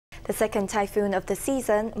The second typhoon of the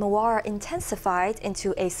season, Mawar, intensified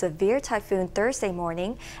into a severe typhoon Thursday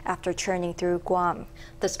morning after churning through Guam.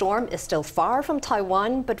 The storm is still far from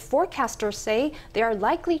Taiwan, but forecasters say they are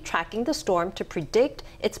likely tracking the storm to predict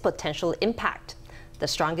its potential impact. The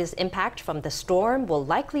strongest impact from the storm will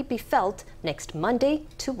likely be felt next Monday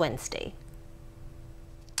to Wednesday.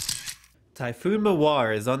 Typhoon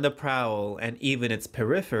Mawar is on the prowl, and even its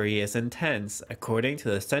periphery is intense, according to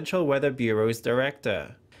the Central Weather Bureau's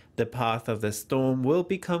director. The path of the storm will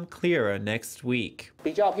become clearer next week.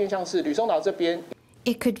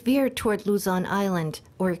 It could veer toward Luzon Island,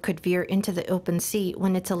 or it could veer into the open sea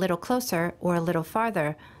when it's a little closer or a little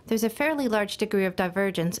farther. There's a fairly large degree of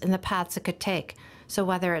divergence in the paths it could take, so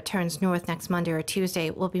whether it turns north next Monday or Tuesday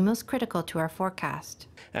will be most critical to our forecast.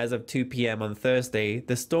 As of 2 p.m. on Thursday,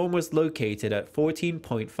 the storm was located at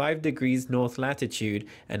 14.5 degrees north latitude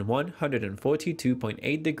and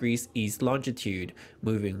 142.8 degrees east longitude,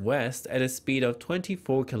 moving west at a speed of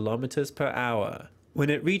 24 kilometers per hour. When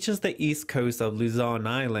it reaches the east coast of Luzon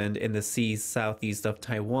Island in the seas southeast of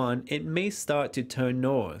Taiwan, it may start to turn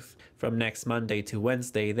north. From next Monday to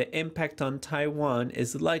Wednesday, the impact on Taiwan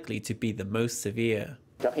is likely to be the most severe.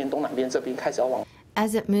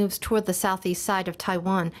 As it moves toward the southeast side of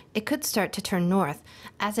Taiwan, it could start to turn north.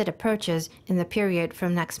 As it approaches, in the period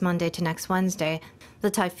from next Monday to next Wednesday, the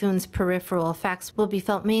typhoon's peripheral effects will be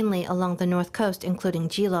felt mainly along the north coast, including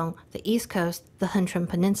Geelong, the east coast, the Hunter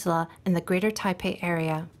Peninsula, and the greater Taipei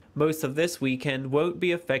area. Most of this weekend won't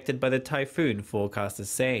be affected by the typhoon, forecasters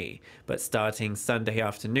say, but starting Sunday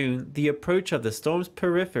afternoon, the approach of the storm's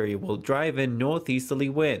periphery will drive in northeasterly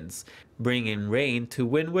winds, bringing rain to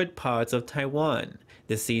windward parts of Taiwan.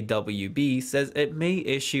 The CWB says it may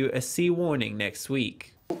issue a sea warning next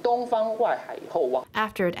week.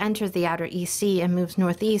 After it enters the outer East Sea and moves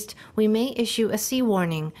northeast, we may issue a sea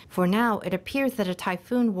warning. For now, it appears that a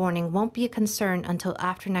typhoon warning won't be a concern until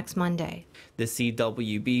after next Monday. The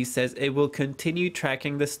CWB says it will continue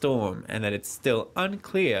tracking the storm and that it's still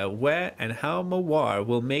unclear where and how Mawar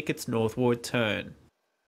will make its northward turn.